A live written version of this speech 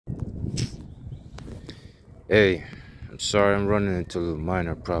Hey, I'm sorry I'm running into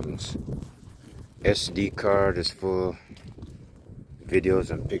minor problems. SD card is full. Videos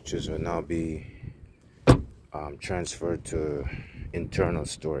and pictures will now be transferred to internal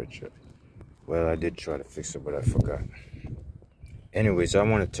storage. Well, I did try to fix it, but I forgot. Anyways, I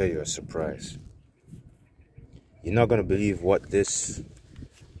want to tell you a surprise. You're not going to believe what this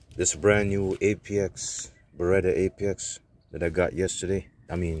brand new APX, Baretta APX that I got yesterday.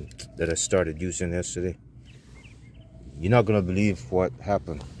 That I started using yesterday. You're not going to believe what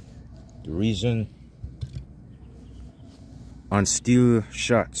happened. The reason on steel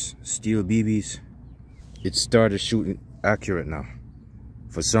shots, steel BBs, it started shooting accurate now.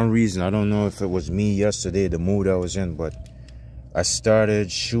 For some reason, I don't know if it was me yesterday, the mood I was in, but I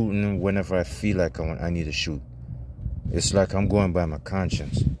started shooting whenever I feel like I need to shoot. It's like I'm going by my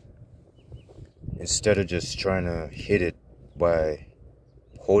conscience, instead of just trying to hit it by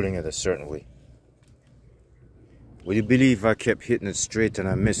holding it a certain way. Would you believe I kept hitting it straight and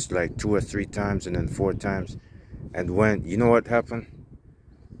I missed like 2 or 3 times and then 4 times? And when, you know what happened?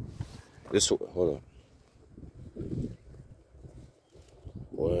 Hold on.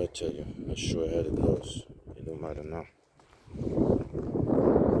 Boy, I tell you, I sure had it close. It don't matter now.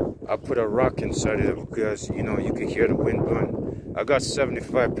 I put a rock inside of it because, you know, you can hear the wind blowing. I got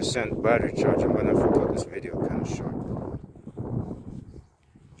 75% battery charge. I'm gonna cut this video kind of short.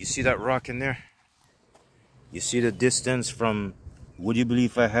 You see that rock in there? You see the distance from, would you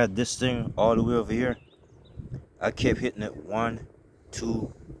believe I had this thing all the way over here? I kept hitting it 1,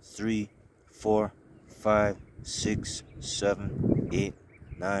 2, 3, 4, 5, 6, 7, 8,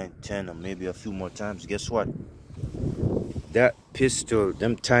 9, 10, or maybe a few more times. Guess what? That pistol,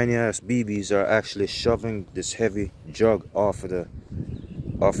 them tiny ass BBs are actually shoving this heavy jug off of the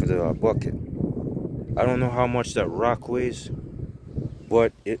bucket. I don't know how much that rock weighs,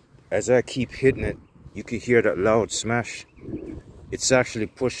 but as I keep hitting it, you can hear that loud smash. It's actually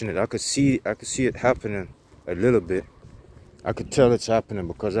pushing it. I could see it happening a little bit. I could tell it's happening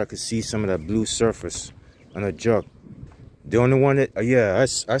because I could see some of that blue surface on the jug. The only one that,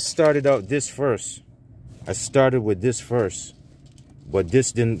 I started out this first. I started with this first, but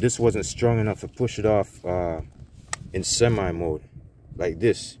this wasn't strong enough to push it off in semi mode, like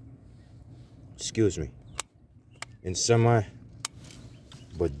this. Excuse me. In semi,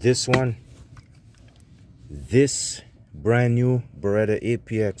 but this one, this brand new Baretta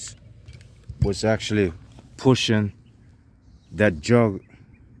APX was actually pushing that jug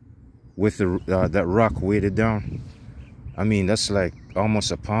with that rock weighted down. I mean, that's like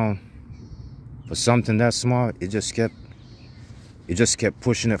almost a pound. For something that small, it just kept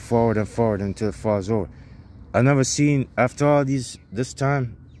pushing it forward and forward until it falls over. I never seen, after all this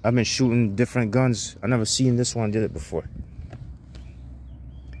time, I've been shooting different guns. I never seen this one did it before.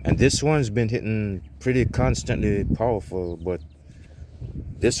 And this one's been hitting pretty constantly powerful, but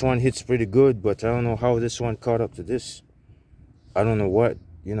this one hits pretty good, but I don't know how this one caught up to this. I don't know what,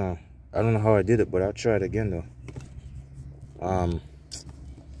 you know, I don't know how I did it, but I'll try it again though.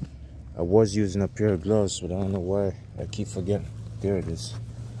 I was using a pair of gloves, but I don't know why I keep forgetting. There it is.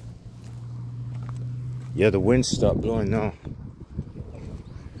 Yeah, the wind stopped blowing now.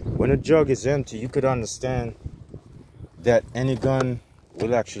 When a jug is empty, you could understand that any gun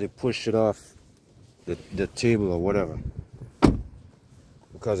will actually push it off the table or whatever,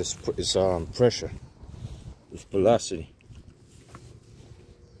 because it's pressure, it's velocity.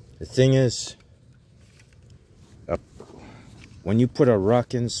 The thing is, when you put a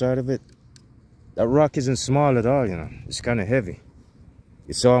rock inside of it, that rock isn't small at all, you know. It's kind of heavy.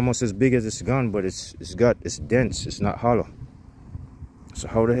 It's almost as big as this gun, but it's dense. It's not hollow. So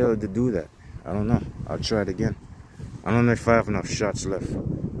how the hell did it do that? I don't know. I'll try it again. I don't know if I have enough shots left.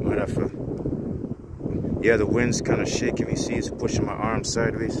 I might have to. Yeah, the wind's kind of shaking me. See, it's pushing my arm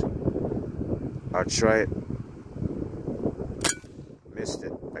sideways. I'll try it. Missed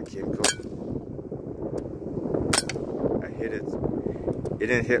it. I can't go. I hit it. It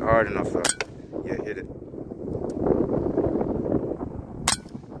didn't hit hard enough. Yeah, hit it.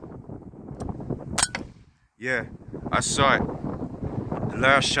 Yeah, I saw it. The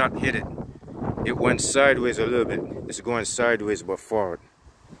last shot hit it. It went sideways a little bit. It's going sideways but forward.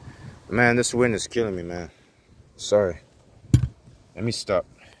 Man, this wind is killing me, man. Sorry. Let me stop.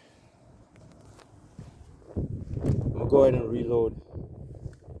 I'm gonna go ahead and reload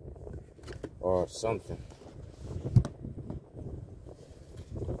or something.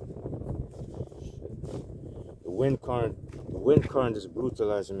 The wind current is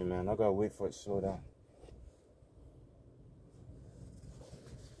brutalizing me, man. I gotta wait for it to slow down.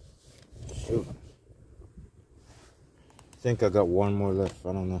 Shoot. I think I got one more left.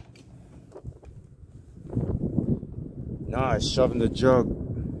 I don't know. Nah, it's shoving the jug.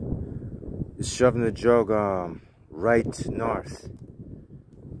 It's shoving the jug right north.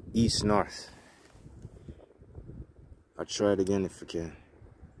 East north. I'll try it again if I can.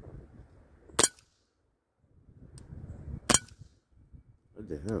 What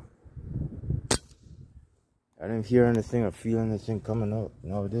the hell? I didn't hear anything or feel anything coming out.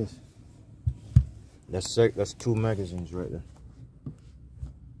 No, it is. That's 2 magazines right there.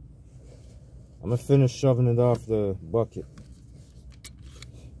 I'm gonna finish shoving it off the bucket.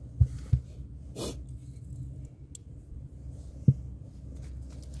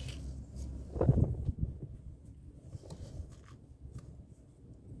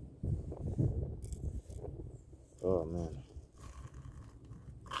 Oh man.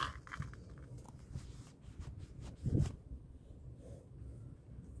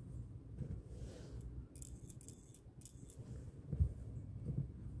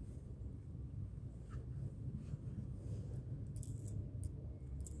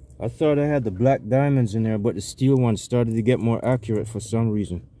 I thought I had the black diamonds in there, but the steel ones started to get more accurate for some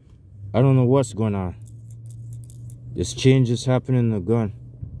reason. I don't know what's going on. This change is happening in the gun.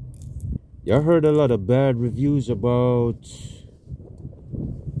 Yeah, I heard a lot of bad reviews about...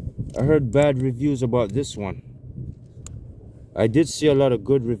 I heard bad reviews about this one. I did see a lot of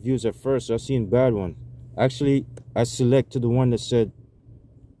good reviews at first. I've seen bad ones. Actually, I selected the one that said,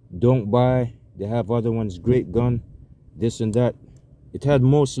 don't buy. They have other ones, great gun, this and that. It had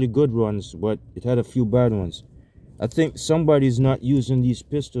mostly good ones, but it had a few bad ones. I think somebody's not using these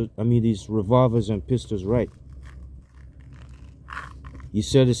pistols, these revolvers and pistols right. He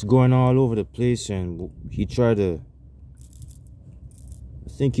said it's going all over the place, and he tried to, I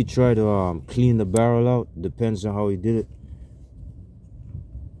think he tried to clean the barrel out. Depends on how he did it.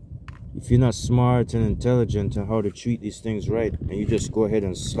 If you're not smart and intelligent on how to treat these things right, and you just go ahead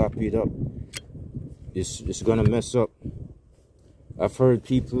and slap it up, it's gonna mess up. I've heard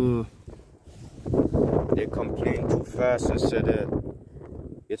people, they complain too fast and said that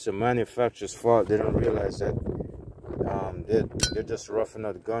it's a manufacturer's fault. They don't realize that they're just roughing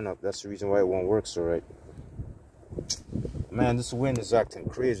the gun up. That's the reason why it won't work so right. Man, this wind is acting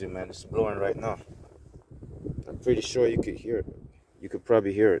crazy, man. It's blowing right now. I'm pretty sure you could hear it. You could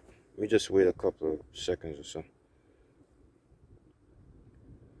probably hear it. Let me just wait a couple of seconds or so.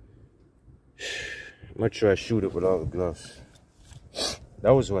 I'm gonna try to shoot it with all the gloves.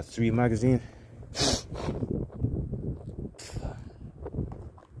 That was what, 3 magazines? Shit.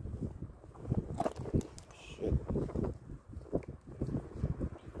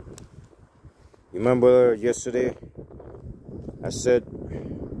 You remember yesterday I said,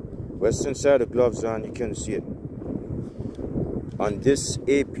 well, since I had the gloves on, you couldn't see it. On this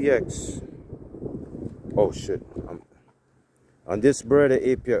APX, oh shit, on this Baretta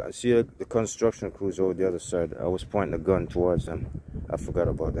APX, I see the construction crews over the other side. I was pointing the gun towards them. I forgot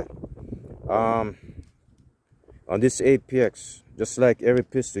about that. On this APX, just like every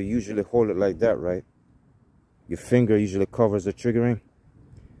pistol, you usually hold it like that, right? Your finger usually covers the triggering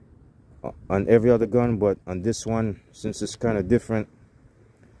on every other gun, but on this one, since it's kind of different,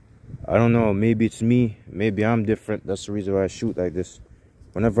 I don't know, maybe it's me, maybe I'm different. That's the reason why I shoot like this.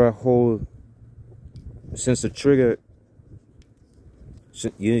 Whenever I hold, since the trigger,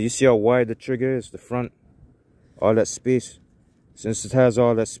 you see how wide the trigger is, the front, all that space. Since it has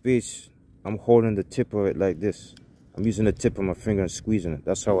all that space, I'm holding the tip of it like this. I'm using the tip of my finger and squeezing it.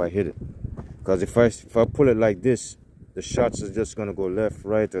 That's how I hit it. Because if I pull it like this, the shots are just going to go left,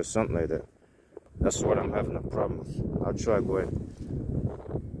 right, or something like that. That's what I'm having a problem with. I'll try go ahead.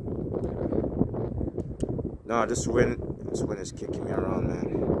 Nah, this wind is kicking me around,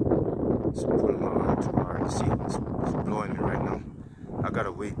 man. It's pulling my arm too hard. See, it's blowing me right now. I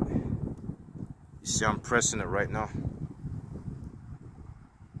gotta wait. You see, I'm pressing it right now.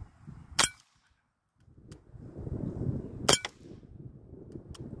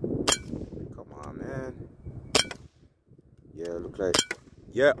 Come on, man. Yeah, look like.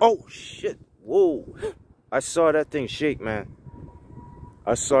 Yeah. Oh shit. Whoa. I saw that thing shake, man.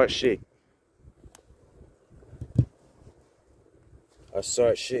 I saw it shake. I saw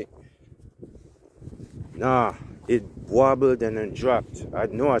it shake. Nah, it wobbled and then dropped. I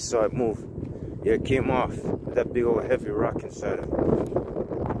know I saw it move. Yeah, it came off. That big old heavy rock inside of it.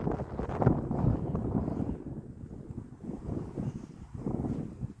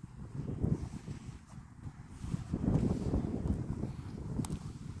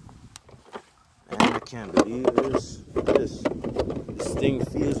 Man, I can't believe this. This thing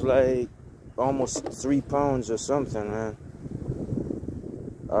feels like almost 3 pounds or something, man.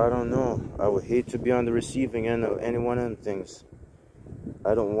 I don't know. I would hate to be on the receiving end of any one of them things.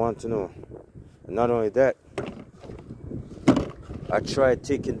 I don't want to know. And not only that, I tried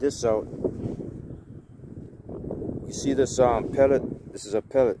taking this out. You see this pellet? This is a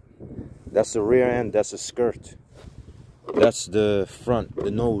pellet. That's the rear end, that's a skirt. That's the front,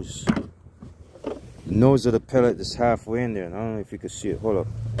 the nose. The nose of the pellet is halfway in there. And I don't know if you can see it. Hold up.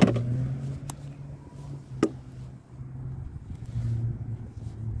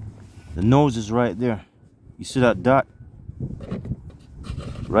 The nose is right there. You see that dot?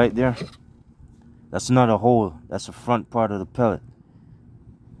 Right there? That's not a hole. That's the front part of the pellet.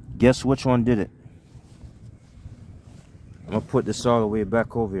 Guess which one did it? I'm gonna put this all the way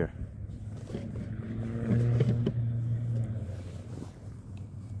back over here.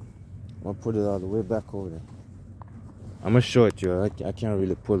 I'm gonna put it all the way back over there. I'm gonna show it to you. I can't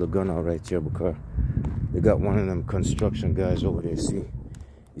really pull the gun out right here because they got one of them construction guys over there. See?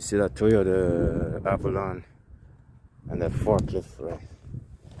 You see that Toyota Avalon and that forklift, right?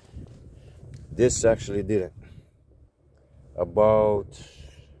 This actually did it. About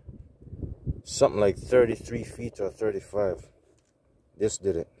something like 33 feet or 35. This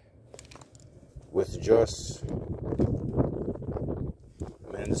did it. With just,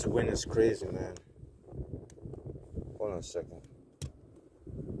 man, this wind is crazy, man. Hold on a second.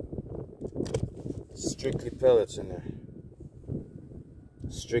 Strictly pellets in there.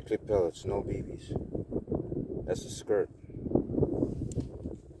 Strictly pellets, no BBs. That's the skirt.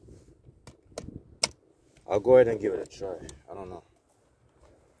 I'll go ahead and give it a try. I don't know.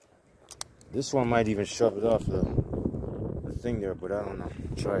 This one might even shove it off the thing there, but I don't know.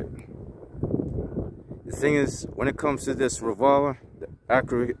 Try it. The thing is, when it comes to this revolver,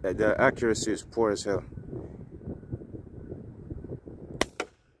 the accuracy is poor as hell.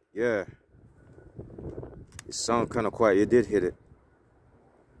 Yeah. It sounded kind of quiet. It did hit it.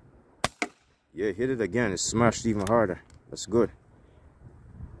 Yeah, it hit it again. It smashed even harder. That's good.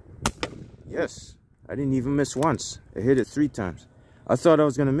 Yes. I didn't even miss once. I hit it 3 times. I thought I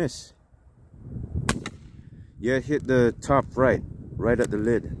was gonna miss. Yeah, it hit the top right at the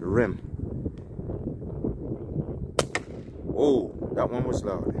lid, the rim. Oh, that one was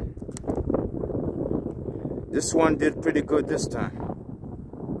loud. This one did pretty good this time.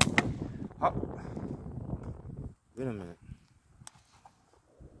 Wait a minute.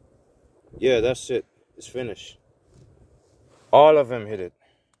 Yeah, that's it. It's finished. All of them hit it.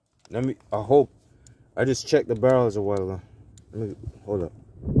 I hope. I just checked the barrels a while ago. Let me, hold up.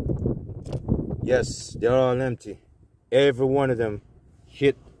 Yes, they're all empty. Every one of them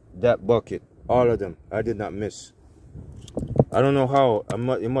hit that bucket. All of them. I did not miss. I don't know how.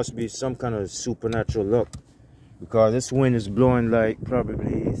 It must be some kind of supernatural luck. Because this wind is blowing like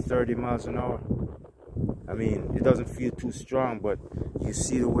probably 30 miles an hour. I mean, it doesn't feel too strong, but you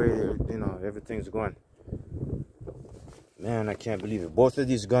see the way, you know, everything's going. Man, I can't believe it. Both of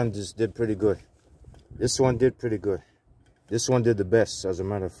these guns just did pretty good. This one did pretty good. This one did the best, as a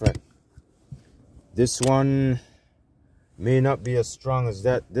matter of fact. This one may not be as strong as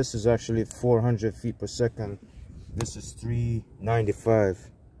that. This is actually 400 feet per second. This is 395.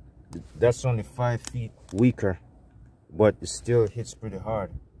 That's only 5 feet weaker, but it still hits pretty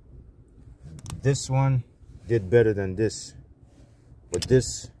hard. This one did better than this, but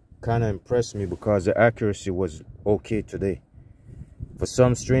this kind of impressed me because the accuracy was okay today. For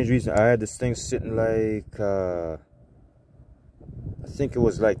some strange reason, I had this thing sitting like I think it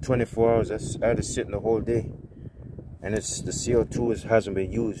was like 24 hours. I had it sitting the whole day, and the CO2 hasn't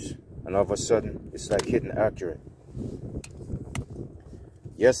been used, and all of a sudden it's like hitting accurate.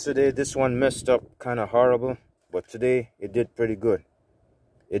 Yesterday this one messed up kind of horrible, but today it did pretty good.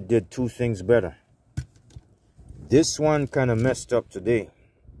 It did 2 things better. This one kind of messed up today.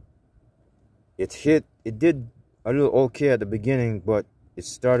 It did a little okay at the beginning, but it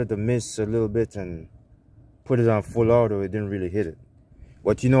started to miss a little bit, and put it on full auto, it didn't really hit it.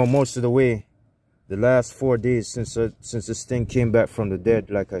 But you know, most of the way, the last 4 days since this thing came back from the dead,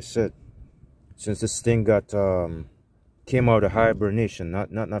 like I said, since this thing came out of hibernation,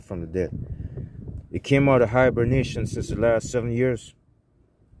 not from the dead. It came out of hibernation since the last 7 years.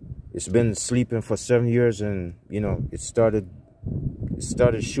 It's been sleeping for 7 years, and you know, it started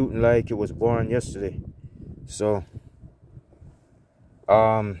shooting like it was born yesterday. So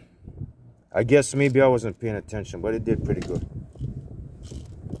I guess maybe I wasn't paying attention, but it did pretty good.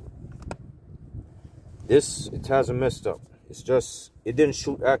 This, it hasn't messed up. It's just, it didn't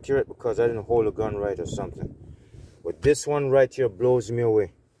shoot accurate because I didn't hold a gun right or something. But this one right here blows me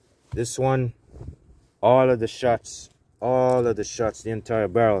away. This one, all of the shots, the entire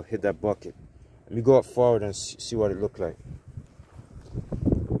barrel hit that bucket. Let me go up forward and see what it looked like.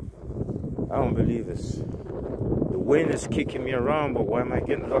 I don't believe this. The wind is kicking me around, but why am I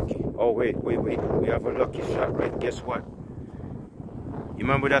getting lucky? Oh, wait. We have a lucky shot, right? Guess what? You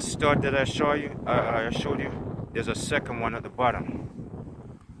remember that stud that I showed you? There's a second one at the bottom.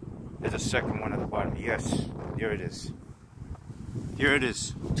 There's a second one at the bottom. Yes, here it is. Here it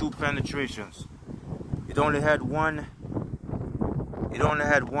is. 2 penetrations. It only had one. It only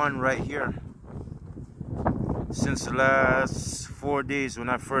had one right here. Since the last 4 days when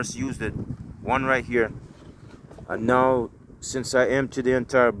I first used it, one right here. And now, since I emptied the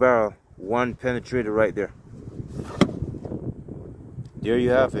entire barrel, one penetrated right there. There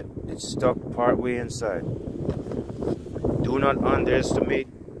you have it. It's stuck partway inside. Do not underestimate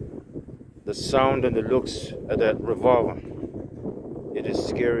the sound and the looks of that revolver. It is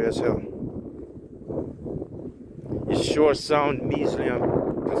scary as hell. It sure sounds measly and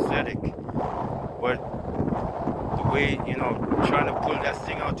pathetic, but the way, you know, trying to pull that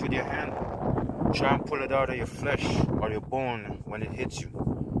thing out with your hand, try and pull it out of your flesh or your bone when it hits you.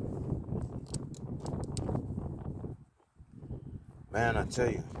 Man, I tell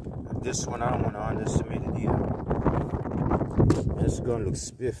you, this one I don't want to underestimate it either. This gun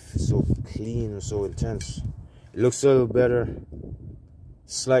looks spiff, so clean and so intense. It looks a little better,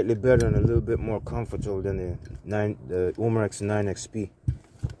 slightly better and a little bit more comfortable than the Umarex 9XP.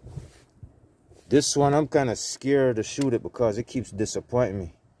 This one I'm kind of scared to shoot it because it keeps disappointing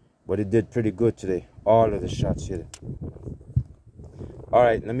me. But it did pretty good today. All of the shots hit it.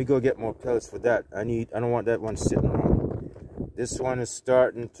 Alright, let me go get more pellets for that. I don't want that one sitting around. This one is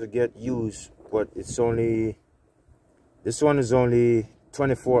starting to get used, but it's only, this one is only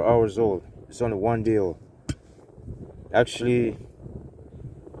 24 hours old. It's only 1 day old. Actually,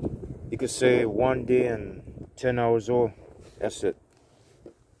 you could say 1 day and 10 hours old. That's it.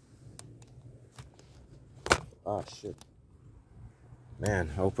 Ah, shit. Man,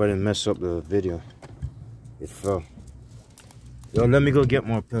 I hope I didn't mess up the video. It fell. Yo, let me go get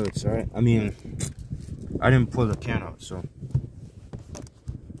more pellets, alright? I mean, I didn't pull the can out, so.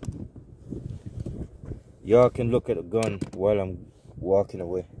 Y'all can look at the gun while I'm walking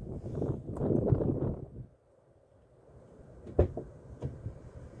away.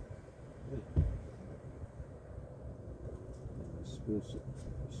 Exclusive.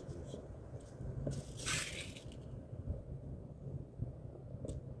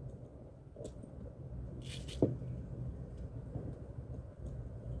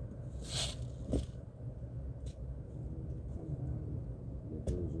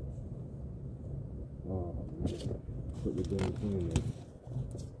 Put the damn thing in there.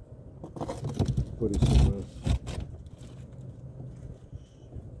 Put it somewhere.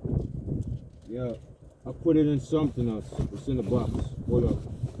 Yeah, I put it in something else. It's in the box. Hold up.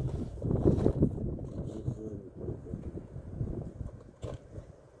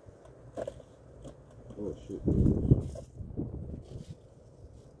 Oh shit.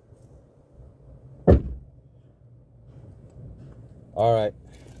 Alright.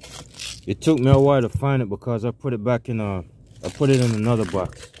 It took me a while to find it because I put it back in I put it in another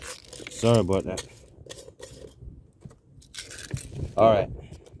box. Sorry about that. Alright.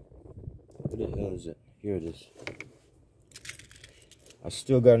 Where the hell is it? Here it is. I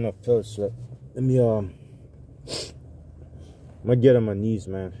still got enough pellets left. Let me I'm gonna get on my knees,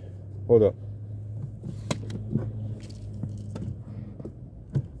 man. Hold up.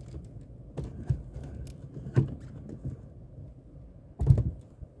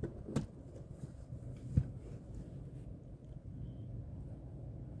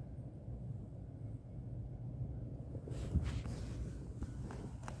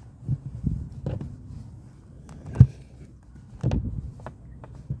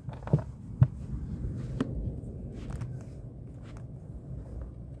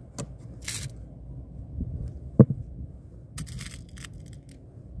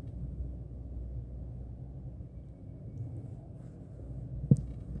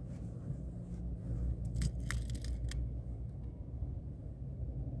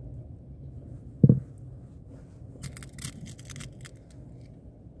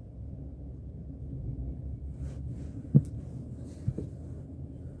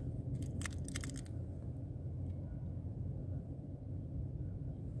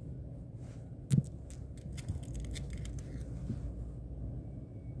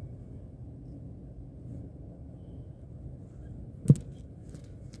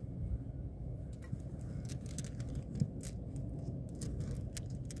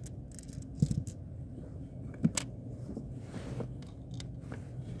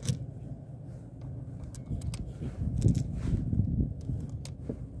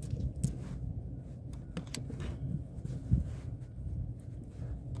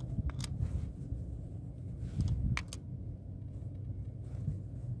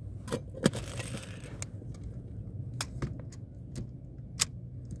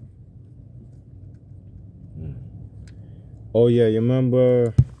 Oh yeah, you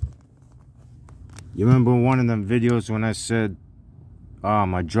remember one of them videos when I said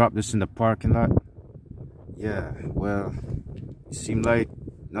I dropped this in the parking lot? Yeah, well, it seemed like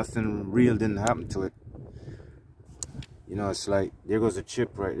nothing real didn't happen to it. You know, it's like, there goes a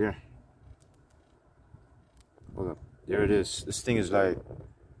chip right there. Hold up, there it is. This thing is like,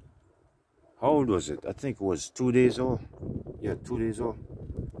 how old was it? I think it was 2 days old. Yeah, 2 days old.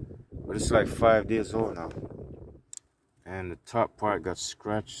 But it's like 5 days old now. And the top part got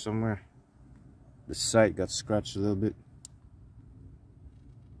scratched somewhere. The sight got scratched a little bit.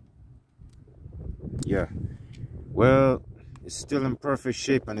 Yeah. Well, it's still in perfect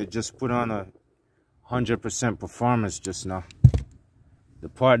shape, and it just put on a 100% performance just now. The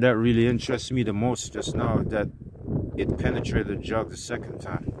part that really interests me the most just now is that it penetrated the jug the second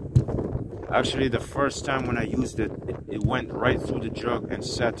time. Actually, the first time when I used it, it went right through the jug and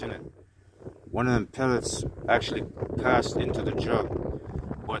sat in it. One of them pellets actually passed into the jug,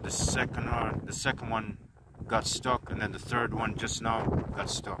 but the second one got stuck, and then the third one just now got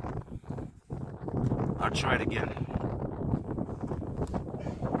stuck. I'll try it again.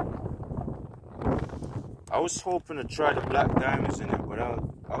 I was hoping to try the black diamonds in it, but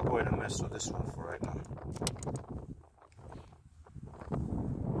I'll go ahead and mess with this one for right now.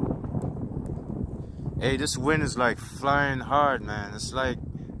 Hey, this wind is like flying hard, man. It's like,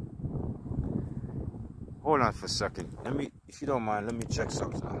 hold on for a second. If you don't mind, let me check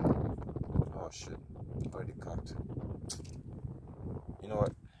something out. Oh shit, already cocked. You know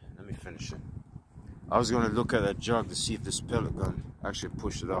what? Let me finish it. I was gonna look at that jug to see if this pellet gun actually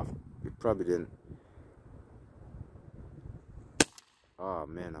pushed it off. It probably didn't. Oh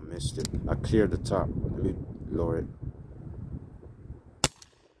man, I missed it. I cleared the top. Let me lower it.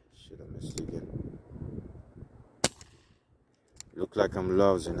 Shit, I missed it again. Look like I'm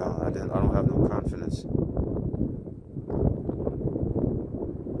lousy now. I don't have no confidence.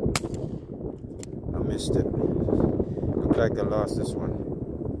 I missed it. Look like I lost this one.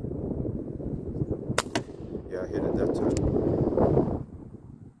 Yeah, I hit it that time.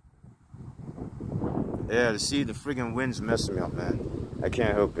 Yeah, see, the friggin' wind's messing me up, man. I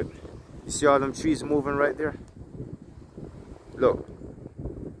can't help it. You see all them trees moving right there? Look.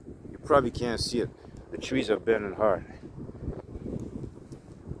 You probably can't see it. The trees are bending hard.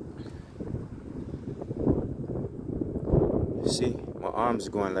 See, my arms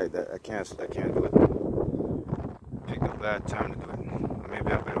are going like that. I can't do it. Pick a bad time to do it. Or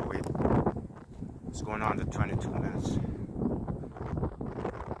maybe I better wait. It's going on to 22 minutes.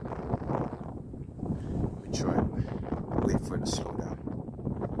 Let me try it. Wait for it to slow down.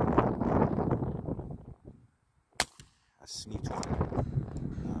 I sneaked one.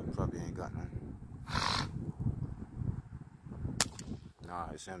 Nah, probably ain't got none. Nah,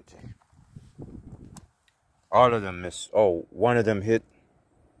 it's empty. All of them missed. Oh, one of them hit.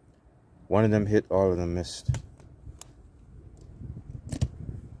 One of them hit, all of them missed.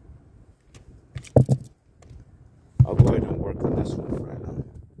 I'll go ahead and work on this one for right now.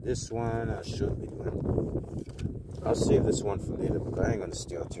 This one I should be doing. I'll save this one for later because I ain't gonna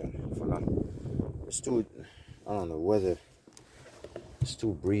stay out here for long. It's too, I don't know, weather. It's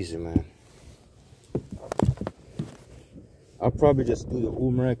too breezy, man. I'll probably just do the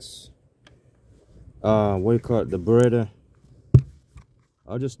Umarex. What do you call it? The Baretta.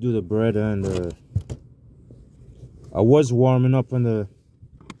 I'll just do the Baretta and the. I was warming up on the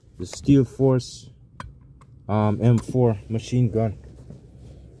Steel Force M4 machine gun.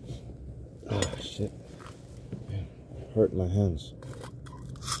 Oh shit! Hurt my hands.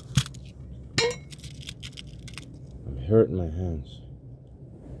 I'm hurting my hands.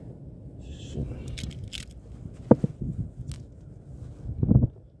 Shit.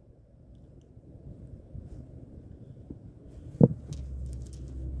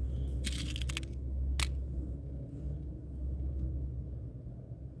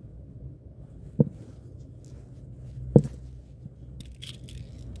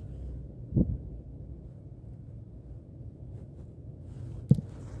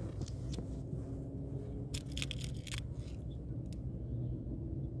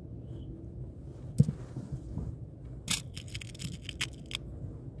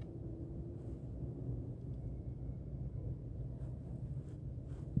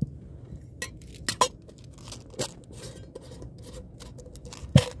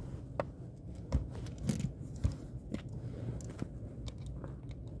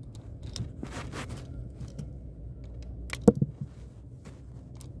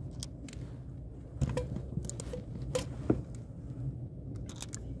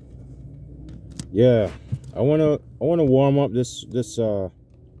 Yeah, I wanna warm up this I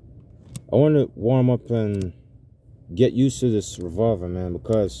wanna warm up and get used to this revolver, man,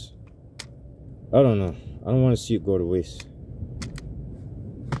 because I don't know. I don't want to see it go to waste.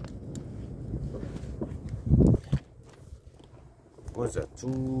 What's that?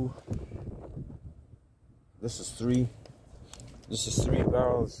 2. This is 3. This is 3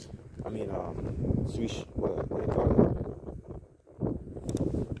 barrels. I mean, 3. What do you call it?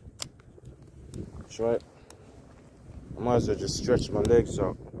 Try it. I might as well just stretch my legs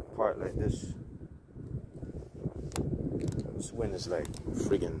out apart like this. This wind is like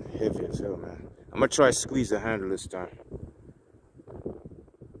friggin' heavy as hell, man. I'm gonna try to squeeze the handle this time.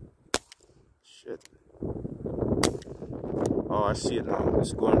 Shit. Oh, I see it now.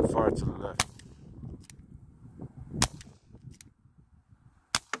 It's going far to the left.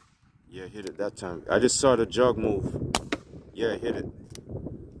 Yeah, hit it that time. I just saw the jug move. Yeah, hit it.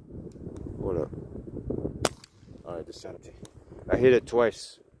 Hold up. Alright, this empty. I hit it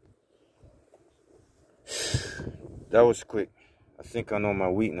twice. That was quick. I think I know my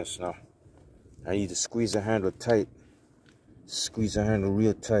weakness now. I need to squeeze the handle tight. Squeeze the handle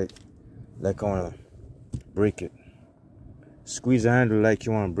real tight. Like I want to break it. Squeeze the handle like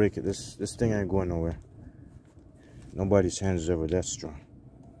you want to break it. This thing ain't going nowhere. Nobody's hand is ever that strong.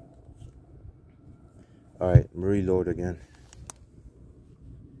 Alright, reload again.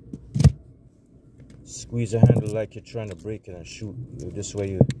 Squeeze the handle like you're trying to break it and shoot. This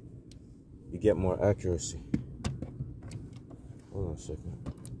way you get more accuracy. Hold on a second.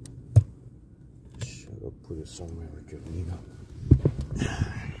 I'll put it somewhere we can lean up.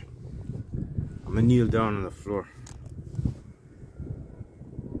 I'm gonna kneel down on the floor.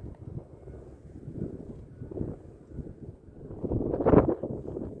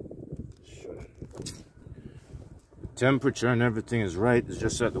 Temperature and everything is right. It's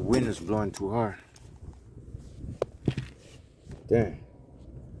just that the wind is blowing too hard. Damn.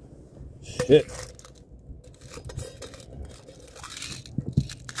 Shit.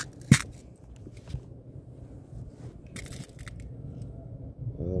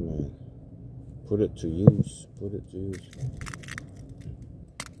 Oh man. Put it to use. Put it to use.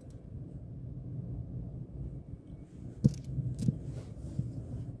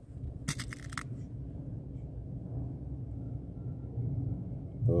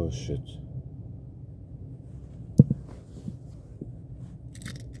 Oh shit.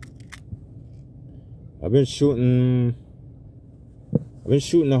 I've been shooting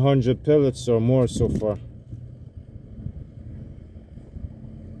 100 pellets or more so far.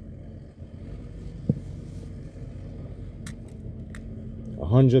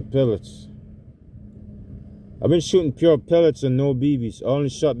 Pellets. I've been shooting pure pellets and no BBs. I only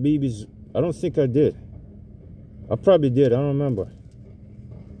shot BBs. I don't think I did. I probably did. I don't remember.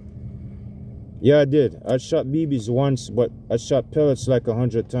 Yeah, I did. I shot BBs once, but I shot pellets like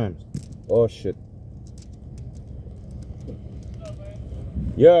 100 times. Oh shit.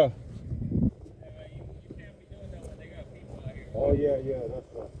 Yeah. Oh yeah,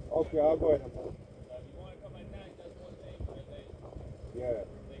 that's right. Okay, I'll go ahead and move. Yeah.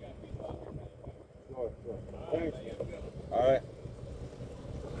 Sure. Thanks. All right.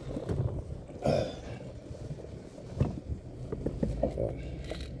 Let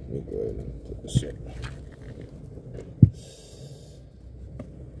me go ahead and put this in.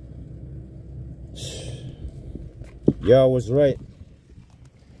 Yeah, I was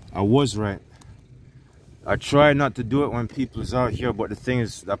right. I try not to do it when people is out here, but the thing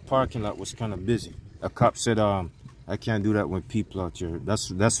is, that parking lot was kind of busy. A cop said, I can't do that when people out here. That's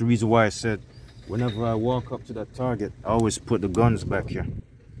the reason why I said, whenever I walk up to that target, I always put the guns back here.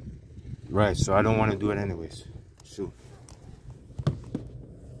 Right, so I don't want to do it anyways. Shoot.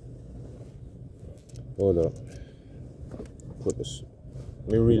 Hold up. Put this.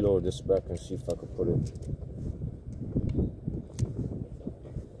 Let me reload this back and see if I can put it.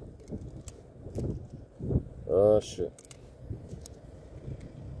 Oh shit.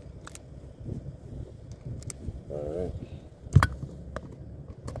 Alright.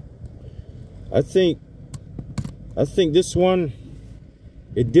 I think this one,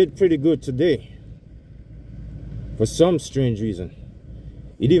 it did pretty good today. For some strange reason.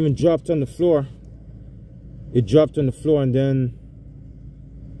 It even dropped on the floor. It dropped on the floor and then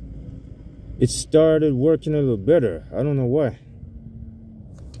it started working a little better. I don't know why.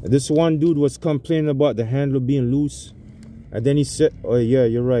 This one dude was complaining about the handle being loose. And then he said, oh yeah,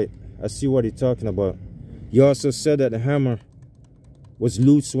 you're right. I see what he's talking about. He also said that the hammer was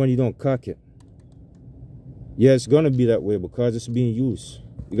loose when you don't cock it. Yeah, it's gonna be that way because it's being used.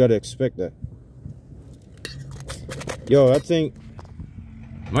 You gotta expect that. Yo, I think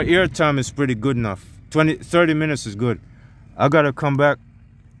my air time is pretty good enough. 30 minutes is good. I gotta come back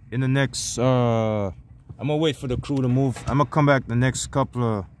in the next, I I'm gonna wait for the crew to move. I'm gonna come back the next couple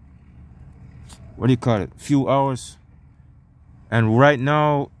of, what do you call it, few hours. And right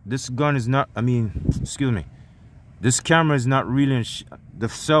now, this gun is not, excuse me, this camera is not really in the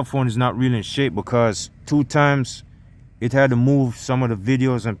cell phone is not really in shape, because 2 times it had to move some of the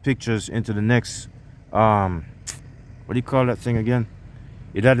videos and pictures into the next, what do you call that thing again?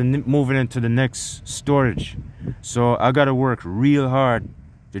 It had to move it into the next storage. So I gotta work real hard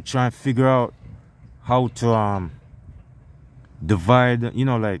to try and figure out how to divide, you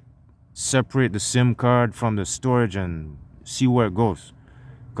know, like separate the SIM card from the storage and see where it goes.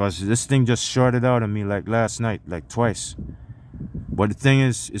 Because this thing just shorted out on me like last night, like twice. But the thing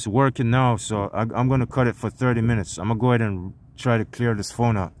is, it's working now, so I'm gonna cut it for 30 minutes. I'm gonna go ahead and try to clear this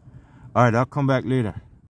phone out. All right, I'll come back later.